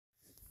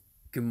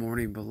Good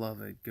morning,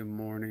 beloved. Good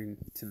morning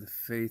to the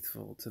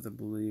faithful, to the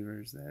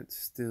believers that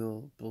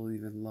still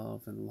believe in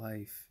love and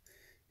life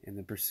and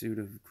the pursuit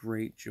of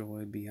great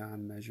joy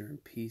beyond measure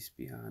and peace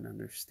beyond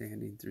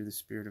understanding through the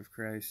Spirit of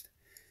Christ.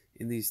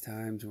 In these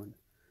times when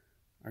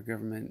our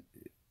government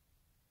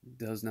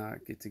does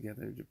not get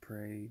together to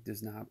pray,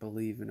 does not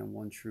believe in a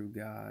one true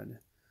God,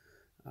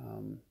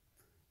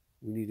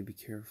 we need to be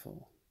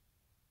careful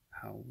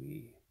how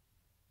we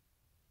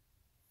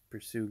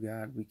pursue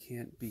God. We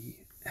can't be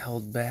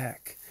held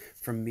back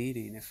from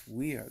meeting if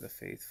we are the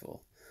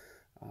faithful.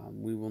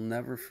 We will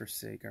never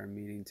forsake our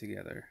meeting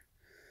together.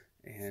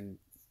 And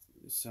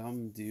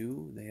some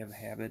do. They have a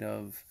habit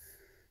of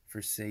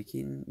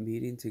forsaking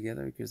meeting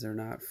together because they're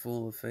not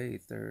full of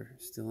faith. They're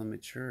still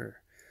immature.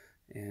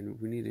 And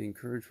we need to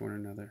encourage one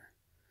another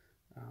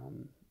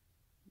um,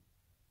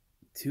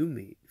 to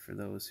meet for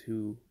those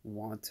who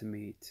want to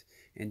meet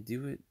and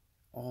do it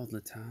all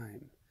the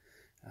time,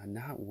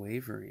 not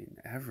wavering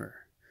ever,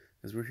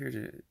 because we're here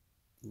to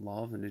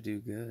love and to do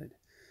good,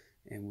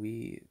 and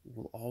we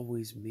will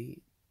always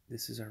meet.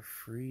 This is our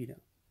freedom.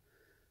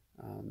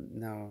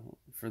 Now,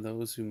 for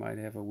those who might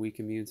have a weak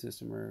immune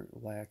system or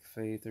lack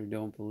faith or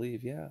don't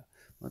believe, yeah,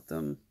 let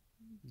them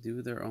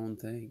do their own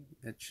thing.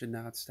 That should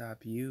not stop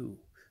you,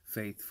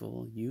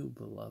 faithful, you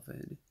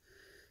beloved.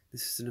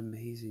 This is an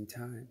amazing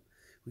time.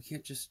 We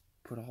can't just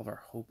put all of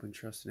our hope and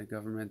trust in a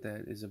government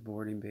that is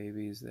aborting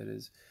babies, that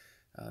is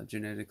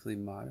genetically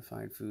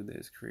modified food that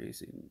is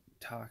creating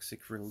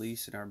toxic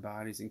release in our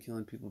bodies and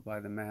killing people by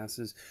the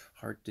masses.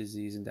 Heart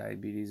disease and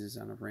diabetes is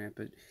on a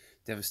rampant,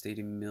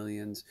 devastating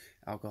millions.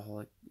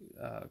 Alcoholic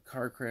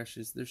car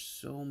crashes. There's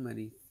so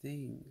many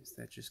things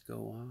that just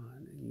go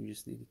on, and you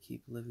just need to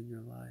keep living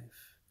your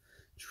life,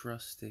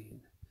 trusting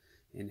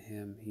in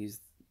Him. He's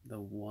the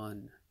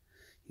one.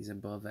 He's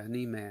above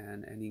any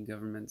man, any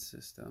government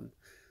system.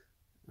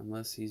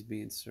 Unless he's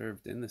being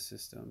served in the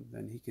system,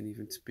 then he can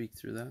even speak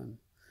through them.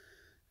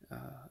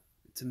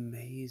 It's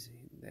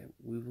amazing that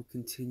we will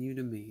continue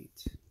to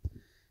meet.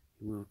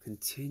 We will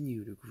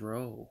continue to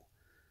grow.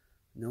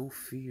 No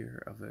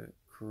fear of a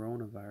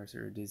coronavirus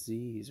or a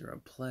disease or a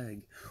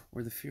plague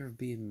or the fear of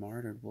being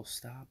martyred will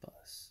stop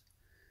us.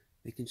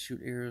 They can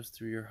shoot arrows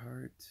through your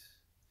heart.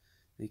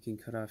 They can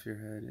cut off your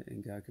head,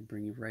 and God could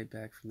bring you right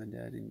back from the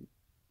dead and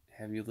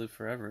have you live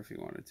forever if He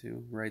wanted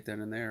to, right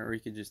then and there. Or He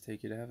could just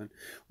take you to heaven.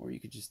 Or you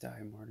could just die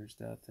a martyr's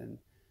death and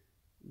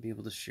be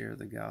able to share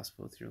the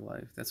gospel with your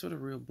life. That's what a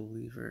real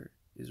believer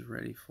is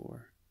ready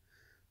for.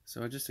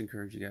 So I just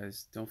encourage you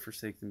guys, don't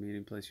forsake the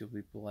meeting place. You'll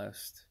be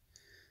blessed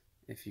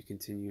if you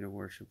continue to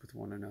worship with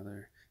one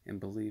another and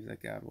believe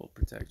that God will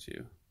protect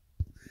you.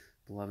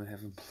 Beloved,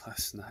 have a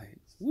blessed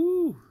night.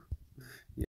 Woo!